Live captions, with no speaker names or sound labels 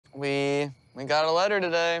We got a letter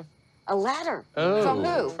today. A letter? Oh, from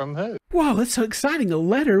who? From who? Wow, that's so exciting. A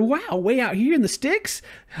letter. Wow, way out here in the sticks.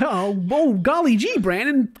 Oh, golly gee,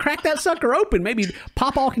 Brandon. Crack that sucker open. Maybe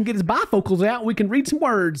Pawpaw can get his bifocals out and we can read some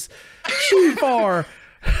words. Shoot for.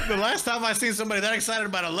 The last time I seen somebody that excited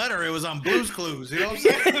about a letter, it was on Blue's Clues. You know what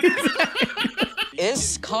I'm saying?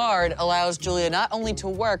 This card allows Julia not only to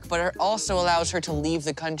work, but it also allows her to leave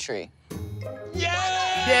the country.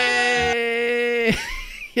 Yay!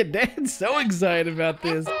 Your dad's so excited about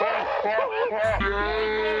this.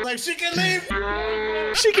 Like, she can leave.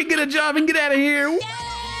 She can get a job and get out of here.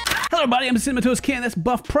 Hello, everybody. I'm CinnamonToastKen. That's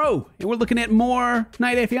Buff Pro. And we're looking at more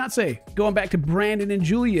 90 Day Fiance. Going back to Brandon and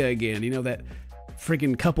Julia again. You know, that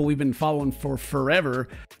freaking couple we've been following for forever.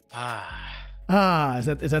 Is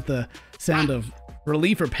that the sound of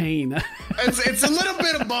relief or pain? It's a little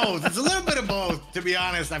bit of both. It's a little bit of both, to be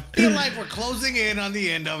honest. I feel like we're closing in on the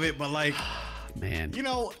end of it, but like, man, you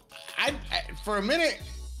know, I for a minute,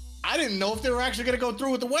 I didn't know if they were actually going to go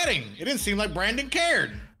through with the wedding. It didn't seem like Brandon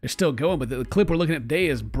cared. They're still going, but the clip we're looking at today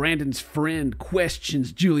is Brandon's friend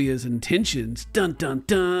questions Julia's intentions. Dun, dun,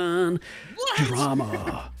 dun. What?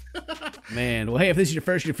 Drama. Man, well, hey, if this is your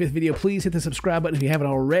first or your fifth video, please hit the subscribe button if you haven't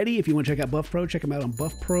already. If you want to check out Buff Pro, check him out on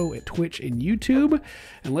Buff Pro at Twitch and YouTube.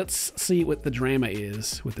 And let's see what the drama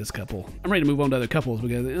is with this couple. I'm ready to move on to other couples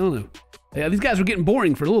because, I don't know. Yeah, these guys were getting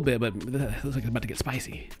boring for a little bit, but it looks like it's about to get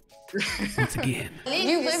spicy. Once again.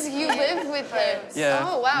 You live with them. Yeah.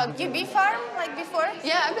 Oh, wow. You bee farm like before?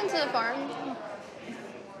 Yeah, I've been to the farm.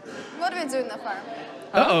 What do we do in the farm?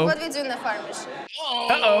 Uh-oh. What do we do in the farm?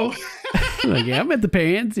 Uh-oh. Like, yeah, I'm at the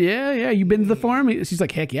parents. Yeah. You been to the farm? She's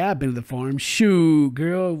like, heck yeah, I've been to the farm. Shoot,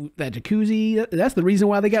 girl, that jacuzzi. That's the reason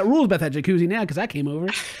why they got rules about that jacuzzi now, because I came over.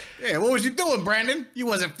 Yeah, what was you doing, Brandon? You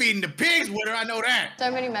wasn't feeding the pigs with her, I know that.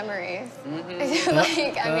 So many memories.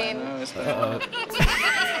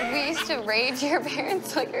 We used to raid your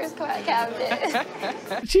parents' liquor cabinet.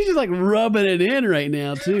 She's just like rubbing it in right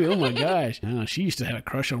now, too. Oh my gosh. Oh, she used to have a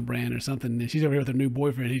crush on Brand or something. And she's over here with her new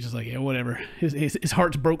boyfriend. He's just like, yeah, whatever. His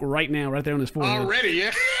heart's broke right now, right there on his forehead. Already,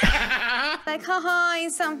 yeah. Like, haha,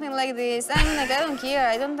 it's something like this. I mean, like, I don't care.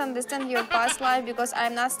 I don't understand your past life because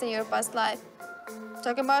I'm not still your past life.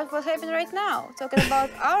 Talking about what happened right now. Talking about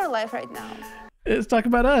our life right now. Let's talk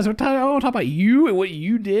about us. I want to talk about you and what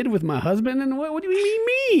you did with my husband. And what do you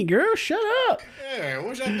mean me, girl? Shut up. Yeah, what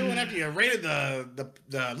was I doing after you raided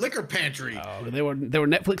the liquor pantry? Oh, they were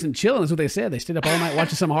Netflix and chilling. That's what they said. They stayed up all night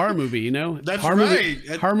watching some horror movie. You know, that's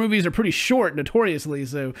horror movies are pretty short, notoriously.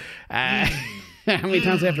 So, how many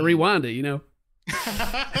times do I have to rewind it? You know.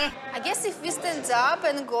 I guess if we stand up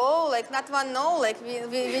and go, like not one no, like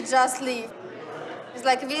we just leave. It's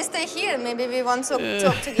like we stay here. Maybe we want to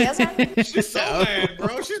talk together. She's so mad,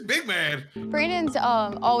 bro. She's big mad. Brandon's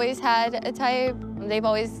always had a type. They've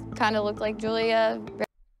always kind of looked like Julia.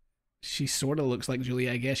 She sort of looks like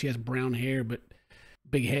Julia, I guess. She has brown hair, but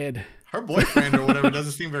big head. Her boyfriend or whatever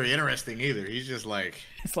doesn't seem very interesting either. He's just like...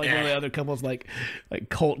 It's like one of the other couples, like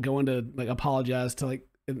Colt going to like apologize to like,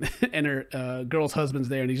 and her girl's husband's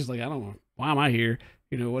there, and he's just like, I don't know, why am I here?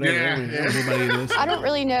 You know, whatever. Everybody is. I don't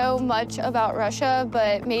really know much about Russia,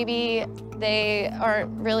 but maybe they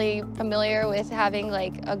aren't really familiar with having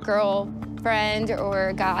like a girlfriend or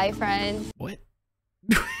a guy friend. What?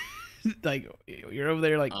 Like, you're over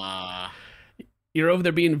there like... You're over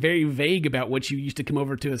there being very vague about what you used to come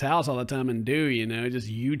over to his house all the time and do, you know, just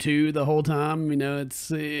you two the whole time, you know,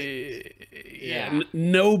 it's,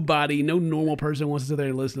 nobody, no normal person wants to sit there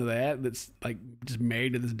and listen to that, that's like just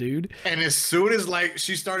married to this dude. And as soon as like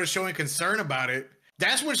she started showing concern about it,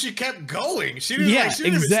 that's when she kept going. She didn't, she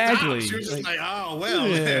didn't exactly. Even stop. She was just like, oh, well,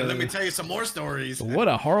 let me tell you some more stories. What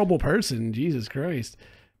a horrible person, Jesus Christ.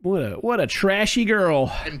 What a trashy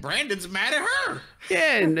girl. And Brandon's mad at her.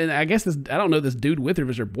 Yeah, and I guess I don't know this dude with her if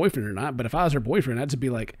it's her boyfriend or not, but if I was her boyfriend, I'd just be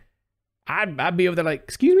like, I'd be over there like,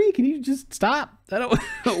 excuse me, can you just stop? I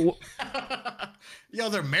don't. Yo,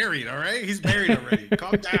 they're married, all right? He's married already.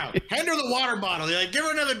 Calm down. Hand her the water bottle. You're like, give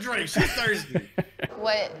her another drink. She's thirsty.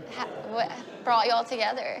 What brought y'all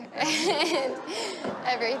together and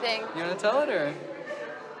everything? You want to tell it or?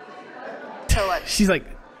 So what? She's like,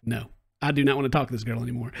 no. I do not want to talk to this girl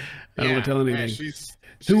anymore. I don't want to tell anything. She's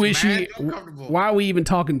Who is she? Why are we even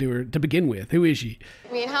talking to her to begin with? Who is she?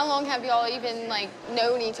 I mean, how long have y'all even like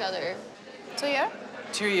known each other? 2 years?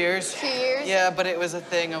 2 years. 2 years? Yeah, but it was a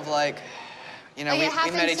thing of like, you know, Like,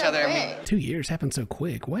 we met each other. quick. 2 years happened so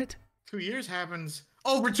quick. What? 2 years happens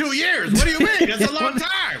over 2 years. What do you mean? That's a long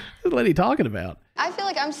time. What are you talking about? I feel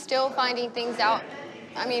like I'm still finding things out.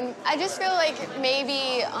 I mean, I just feel like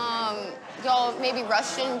maybe y'all maybe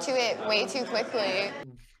rushed into it way too quickly.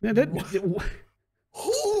 Who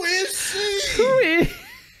Who is she?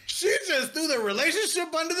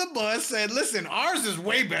 relationship under the bus, said, listen, ours is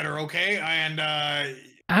way better, okay? And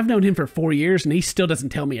I've known him for 4 years, and he still doesn't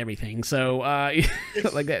tell me everything. So,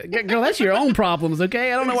 like that, girl, that's your own problems,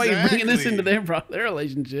 okay? I don't know why you're bringing this into their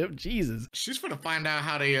relationship. Jesus. She's gonna find out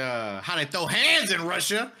how they throw hands in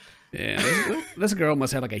Russia. Yeah, this girl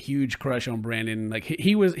must have like a huge crush on Brandon. Like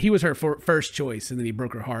he was her first choice, and then he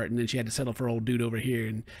broke her heart, and then she had to settle for old dude over here,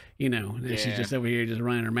 and and then she's just over here just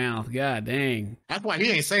running her mouth. God dang. That's why he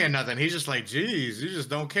ain't saying nothing. He's just like, geez, you just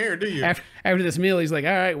don't care, do you? After this meal, he's like,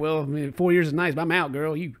 all right, well, I mean, 4 years is nice, but I'm out,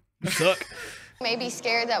 girl. You suck. Maybe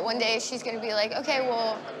scared that one day she's gonna be like, okay,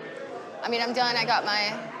 well, I mean, I'm done. I got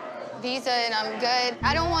my visa and I'm good.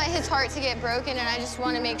 I don't want his heart to get broken, and I just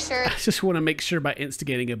want to make sure. I just want to make sure by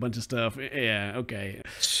instigating a bunch of stuff. Yeah, okay.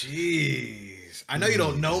 Jeez. I know you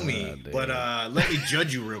don't know me, but let me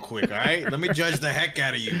judge you real quick, all right? Let me judge the heck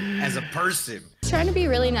out of you as a person. Trying to be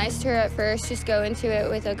really nice to her at first, just go into it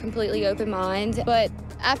with a completely open mind. But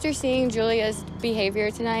after seeing Julia's behavior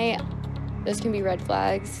tonight, those can be red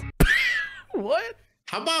flags. What?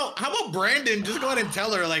 How about Brandon just go ahead and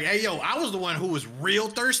tell her, like, hey, yo, I was the one who was real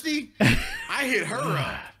thirsty. I hit her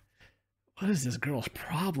up. What is this girl's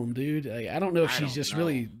problem, dude? Like, I don't know if she's just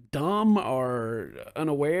really dumb or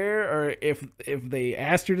unaware, or if they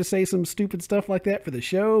asked her to say some stupid stuff like that for the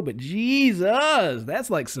show. But Jesus, that's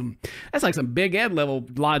like some Big Ed level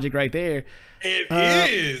logic right there. It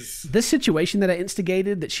is. This situation that I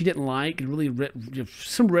instigated that she didn't like, really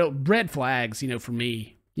some real red flags, for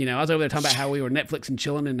me. I was over there talking about how we were Netflix and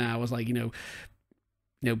chilling, and I was like, banging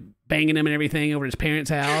him and everything over at his parents'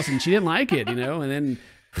 house, and she didn't like it, and then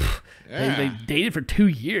they dated for 2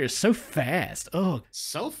 years so fast. Oh,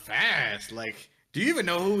 so fast. Like, do you even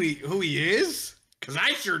know who he is? Because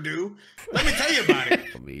I sure do. Let me tell you about it.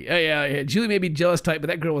 Yeah. Julie may be jealous type, but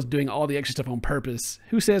that girl was doing all the extra stuff on purpose.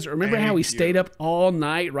 Who says, remember how we stayed up all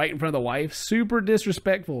night right in front of the wife? Super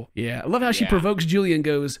disrespectful. Yeah, I love how she provokes Julie and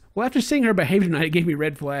goes, well, after seeing her behavior tonight, it gave me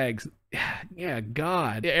red flags. Yeah,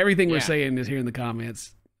 God. Yeah, everything we're saying is here in the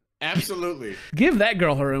comments. Absolutely. Give that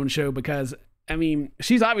girl her own show, because I mean,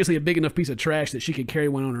 she's obviously a big enough piece of trash that she could carry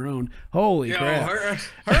one on her own. Holy crap. Her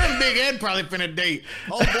and Big Ed probably finna date.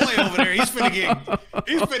 Oh boy over there, he's finna get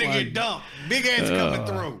dumped. Big Ed's coming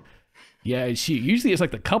through. Yeah, usually it's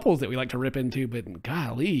like the couples that we like to rip into, but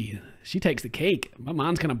golly, she takes the cake. My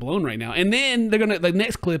mind's kind of blown right now. And then the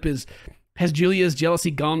next clip is, has Julia's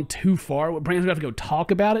jealousy gone too far? Brandon's gonna have to go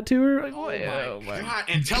talk about it to her? Like, oh my God.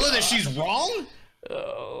 And tell her that she's wrong?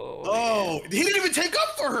 Oh, he didn't even take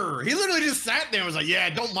up for her. He literally just sat there and was like,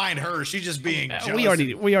 yeah, don't mind her. She's just being jealous. We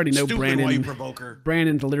already know Brandon. While you provoke her.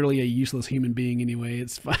 Brandon's literally a useless human being anyway.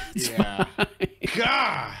 It's fine. Fine.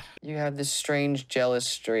 God. You have this strange jealous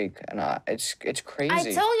streak, and it's crazy.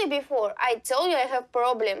 I told you before. I told you I have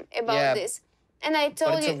problem about this. And I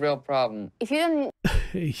told you. But it's a real problem. If you don't.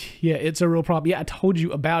 Yeah, it's a real problem. Yeah, I told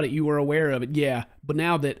you about it. You were aware of it. Yeah. But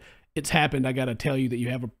now that it's happened, I got to tell you that you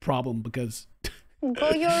have a problem because.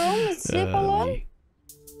 Go your room and sleep alone?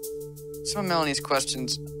 Some of Melanie's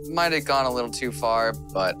questions might have gone a little too far,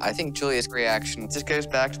 but I think Julia's reaction just goes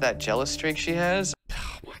back to that jealous streak she has.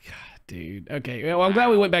 Oh my God, dude. Okay, well, I'm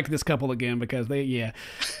glad we went back to this couple again, because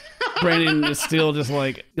Brandon is still just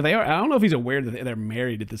like, I don't know if he's aware that they're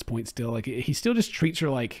married at this point still. Like, he still just treats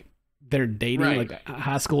her like they're dating, like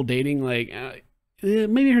high school dating. Like,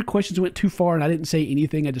 maybe her questions went too far and I didn't say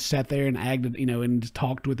anything. I just sat there and acted, and just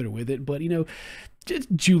talked with her with it. But, it's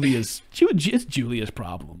Julia's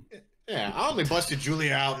problem. Yeah, I only busted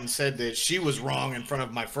Julia out and said that she was wrong in front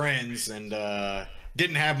of my friends and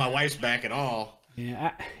didn't have my wife's back at all.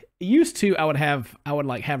 Yeah, I would have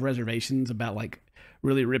reservations about like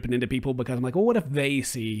really ripping into people, because I'm like, well, what if they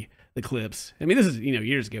see the clips? I mean, this is,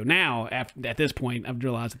 years ago. Now, at this point, I've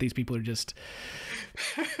realized that these people are just,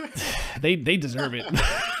 they deserve it.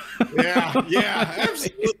 Yeah,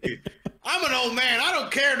 absolutely. I'm an old man. I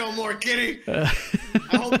don't care no more, Kitty. I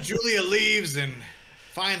hope Julia leaves and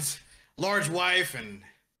finds large wife, and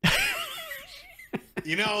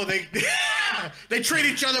they treat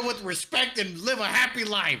each other with respect and live a happy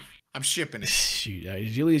life. I'm shipping it. Shoot,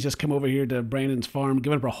 Julia's just come over here to Brandon's farm,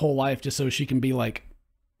 giving up her whole life just so she can be like,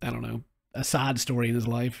 I don't know, a side story in his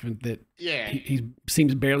life that he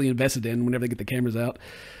seems barely invested in whenever they get the cameras out.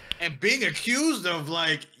 And being accused of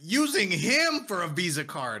like using him for a Visa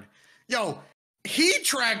card. Yo, he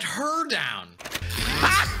tracked her down.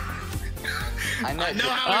 I know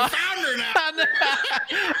how he found her now.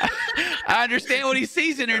 I understand what he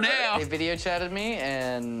sees in her now. They video chatted me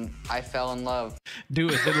and I fell in love. Do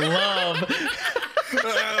it in love.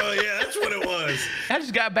 Oh, yeah, that's what it was. I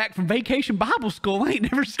just got back from vacation Bible school. I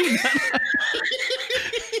ain't never seen that.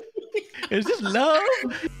 Is this love?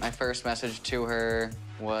 My first message to her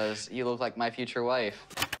was, "You look like my future wife."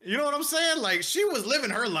 You know what I'm saying? Like, she was living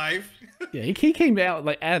her life. Yeah, he came out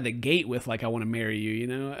like out of the gate with like, "I want to marry you," you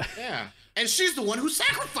know? Yeah. And she's the one who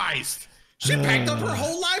sacrificed. She packed up her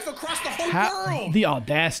whole life across the whole world. The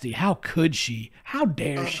audacity. How could she? How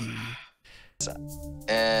dare she?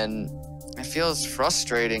 And it feels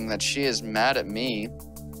frustrating that she is mad at me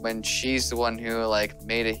when she's the one who like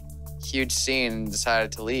made a huge scene and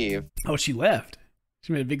decided to leave. Oh, she left.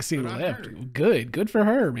 She made a big scene and left. heard. Good for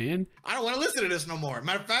her, man. I don't want to listen to this no more.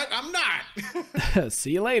 Matter of fact, I'm not.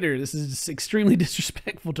 See you later. This is extremely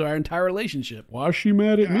disrespectful to our entire relationship. Why is she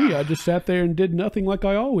mad at me? I just sat there and did nothing like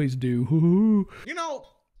I always do. You know,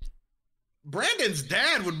 Brandon's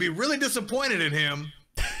dad would be really disappointed in him,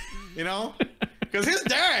 you know? Because his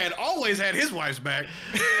dad always had his wife's back.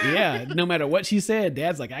 Yeah, no matter what she said,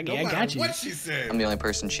 Dad's like, I got you. What she said. I'm the only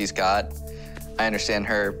person she's got. I understand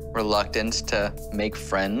her reluctance to make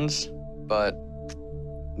friends, but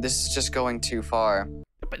this is just going too far.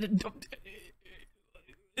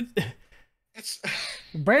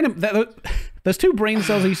 Brandon, those 2 brain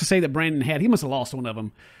cells I used to say that Brandon had, he must have lost one of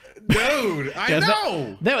them. Dude, I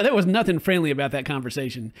know. There was nothing friendly about that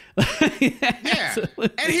conversation. Yeah,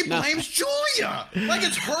 and he blames Julia. Like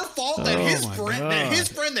it's her fault that his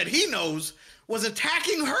friend that he knows was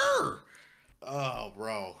attacking her. Oh,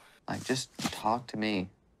 bro. Like, just talk to me.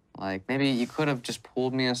 Like, maybe you could have just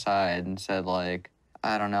pulled me aside and said, like,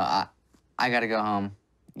 I don't know, I gotta go home.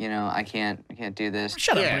 You know, I can't do this.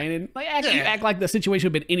 Shut up, Brandon. Like, you act like the situation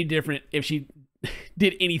would have been any different if she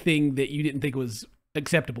did anything that you didn't think was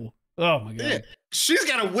acceptable. Oh my God. Yeah. She's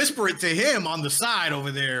got to whisper it to him on the side over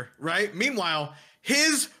there, right? Meanwhile,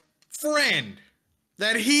 his friend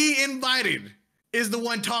that he invited is the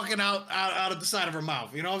one talking out of the side of her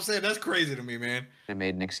mouth. You know what I'm saying? That's crazy to me, man. I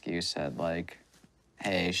made an excuse, said like,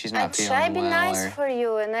 hey, she's not I feeling try be well. nice Or... for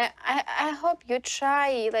you, and I hope you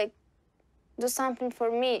try like do something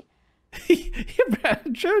for me.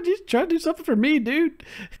 Try to do something for me, dude.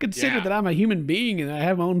 Consider that I'm a human being and I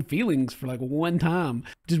have my own feelings for like one time,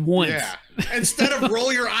 just once. Yeah. Instead of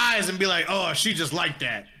roll your eyes and be like, oh, she just like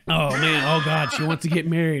that. Oh man, oh God, she wants to get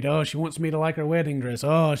married. Oh, she wants me to like her wedding dress.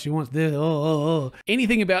 Oh, she wants this. Oh.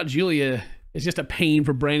 Anything about Julia is just a pain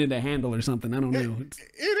for Brandon to handle or something. I don't know.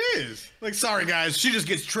 It is. Like, sorry guys, she just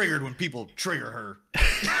gets triggered when people trigger her.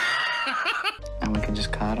 And we can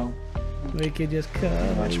just cuddle. We could just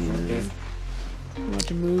cut. Watch a movie.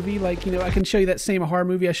 Watch a movie. Like, you know, I can show you that same horror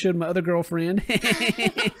movie I showed my other girlfriend.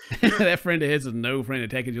 That friend of his is no friend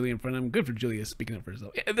attacking Julia in front of him. Good for Julia, speaking up for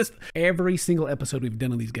herself. Every single episode we've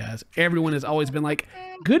done on these guys, everyone has always been like,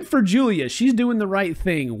 good for Julia. She's doing the right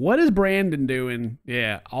thing. What is Brandon doing?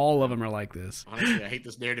 Yeah, all of them are like this. Honestly, I hate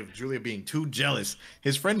this narrative of Julia being too jealous.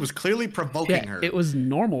 His friend was clearly provoking her. It was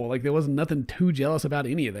normal. Like, there wasn't nothing too jealous about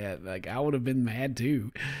any of that. Like, I would have been mad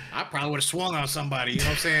too. I probably would have swung on somebody. You know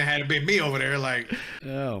what I'm saying? Had it been me over there, like.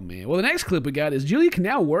 Oh man. Well, the next clip we got is Julia can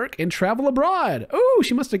now work and travel abroad. Oh,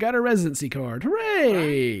 she must have got her residency card.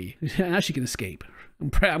 Hooray! Now she can escape.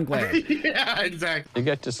 I'm glad. Yeah, exactly. You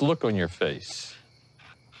got this look on your face.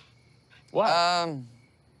 What?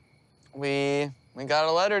 We got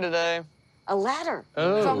a letter today. A letter?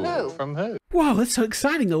 Oh, From who? From who? Wow, that's so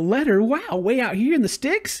exciting. A letter. Wow, way out here in the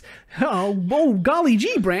sticks. Oh, golly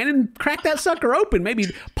gee, Brandon. Crack that sucker open. Maybe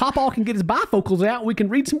Pawpaw can get his bifocals out and we can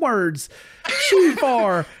read some words. Shoot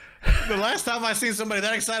for. The last time I seen somebody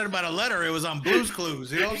that excited about a letter, it was on Blue's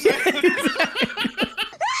Clues. You know what I'm saying?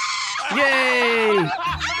 Yay!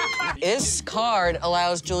 This card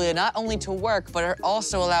allows Julia not only to work, but it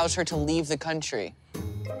also allows her to leave the country.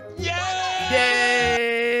 Yay!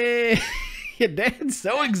 Your dad's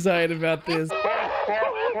so excited about this.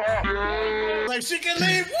 Like, she can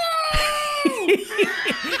leave. Woo!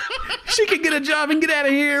 She can get a job and get out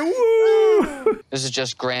of here. Woo! This is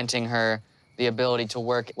just granting her the ability to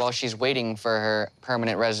work while she's waiting for her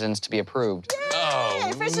permanent residence to be approved.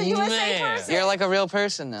 Oh, Official USA person. You're like a real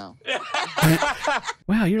person now.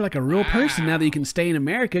 Wow, you're like a real person now that you can stay in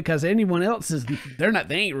America, because anyone else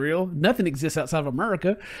they ain't real. Nothing exists outside of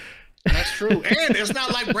America. That's true. And it's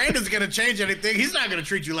not like Brandon's going to change anything. He's not going to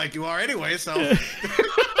treat you like you are anyway, so it'll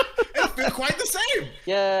feel quite the same.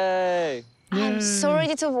 Yay. I'm so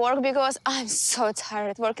ready to work because I'm so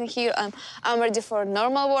tired working here. I'm ready for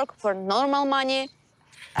normal work, for normal money.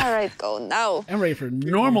 All right, go now. I'm ready for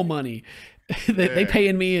normal money. They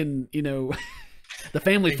paying me in, you know, the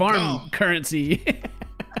family farm currency.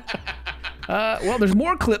 Well, there's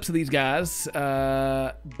more clips of these guys,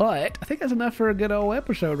 but I think that's enough for a good old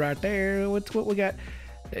episode right there. What we got?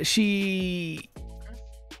 She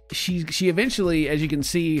she eventually, as you can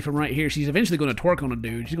see from right here, she's eventually going to twerk on a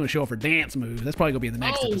dude. She's going to show off her dance moves. That's probably going to be in the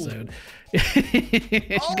next episode.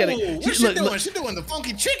 What's she doing? She's doing the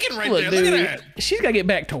funky chicken right there. Dude, look at that. She's got to get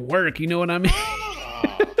back to work. You know what I mean?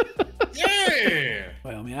 Yeah.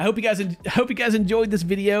 Well, man, I hope you guys enjoyed this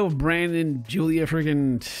video of Brandon and Julia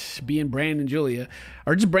freaking being Brandon and Julia,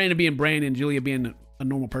 or just Brandon being Brandon and Julia being a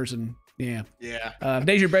normal person. Yeah. Yeah. If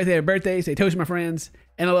today's your birthday, happy birthday. Say toast, my friends,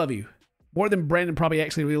 and I love you. More than Brandon probably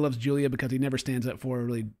actually really loves Julia because he never stands up for her,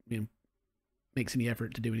 really, makes any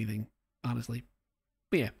effort to do anything, honestly.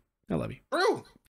 But yeah, I love you. True.